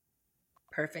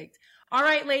 Perfect. All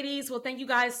right, ladies. Well, thank you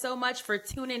guys so much for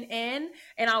tuning in,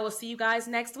 and I will see you guys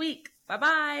next week.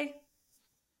 Bye-bye.